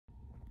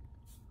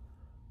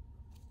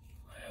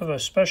have a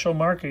special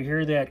marker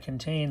here that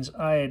contains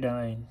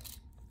iodine.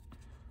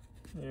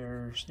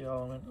 There's the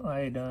element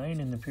iodine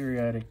in the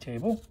periodic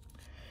table.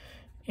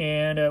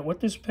 And what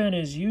this pen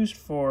is used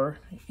for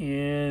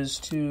is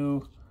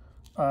to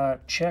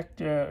check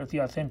the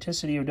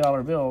authenticity of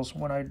dollar bills.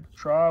 When I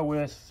draw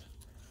with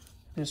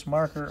this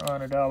marker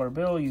on a dollar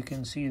bill, you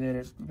can see that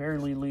it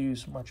barely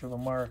leaves much of a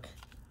mark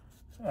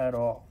at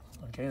all.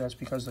 Okay, that's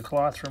because the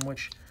cloth from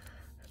which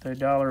the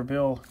dollar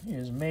bill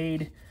is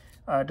made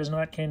does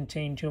not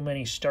contain too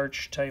many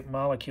starch type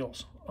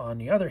molecules. On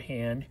the other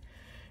hand,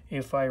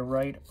 if I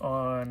write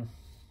on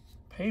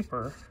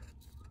paper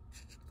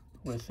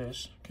with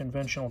this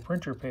conventional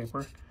printer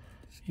paper,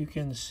 you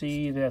can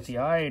see that the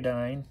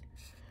iodine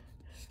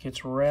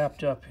gets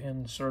wrapped up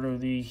in sort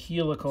of the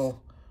helical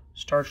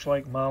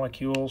starch-like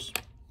molecules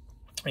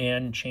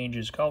and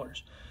changes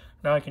colors.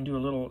 Now I can do a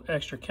little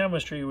extra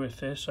chemistry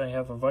with this. I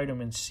have a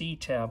vitamin C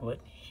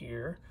tablet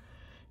here,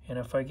 and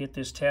if I get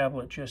this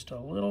tablet just a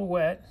little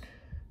wet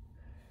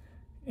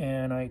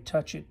and I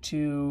touch it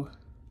to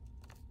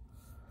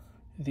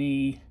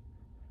the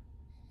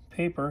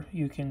paper,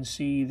 you can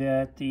see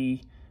that the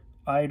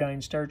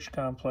iodine starch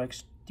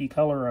complex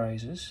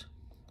decolorizes.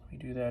 Let me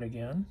do that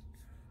again.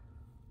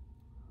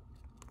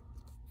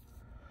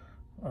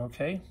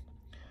 Okay,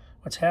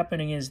 what's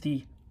happening is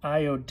the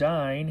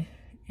iodine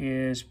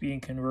is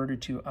being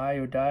converted to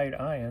iodide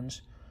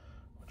ions,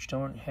 which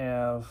don't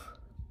have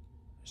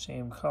the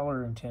same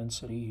color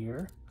intensity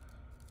here.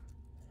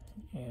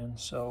 And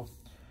so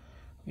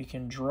we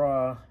can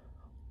draw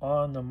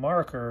on the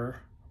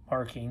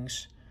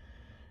markings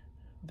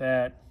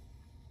that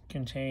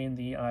contain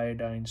the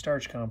iodine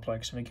starch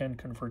complex, and again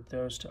convert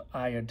those to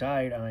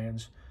iodide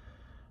ions,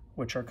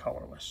 which are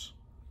colorless.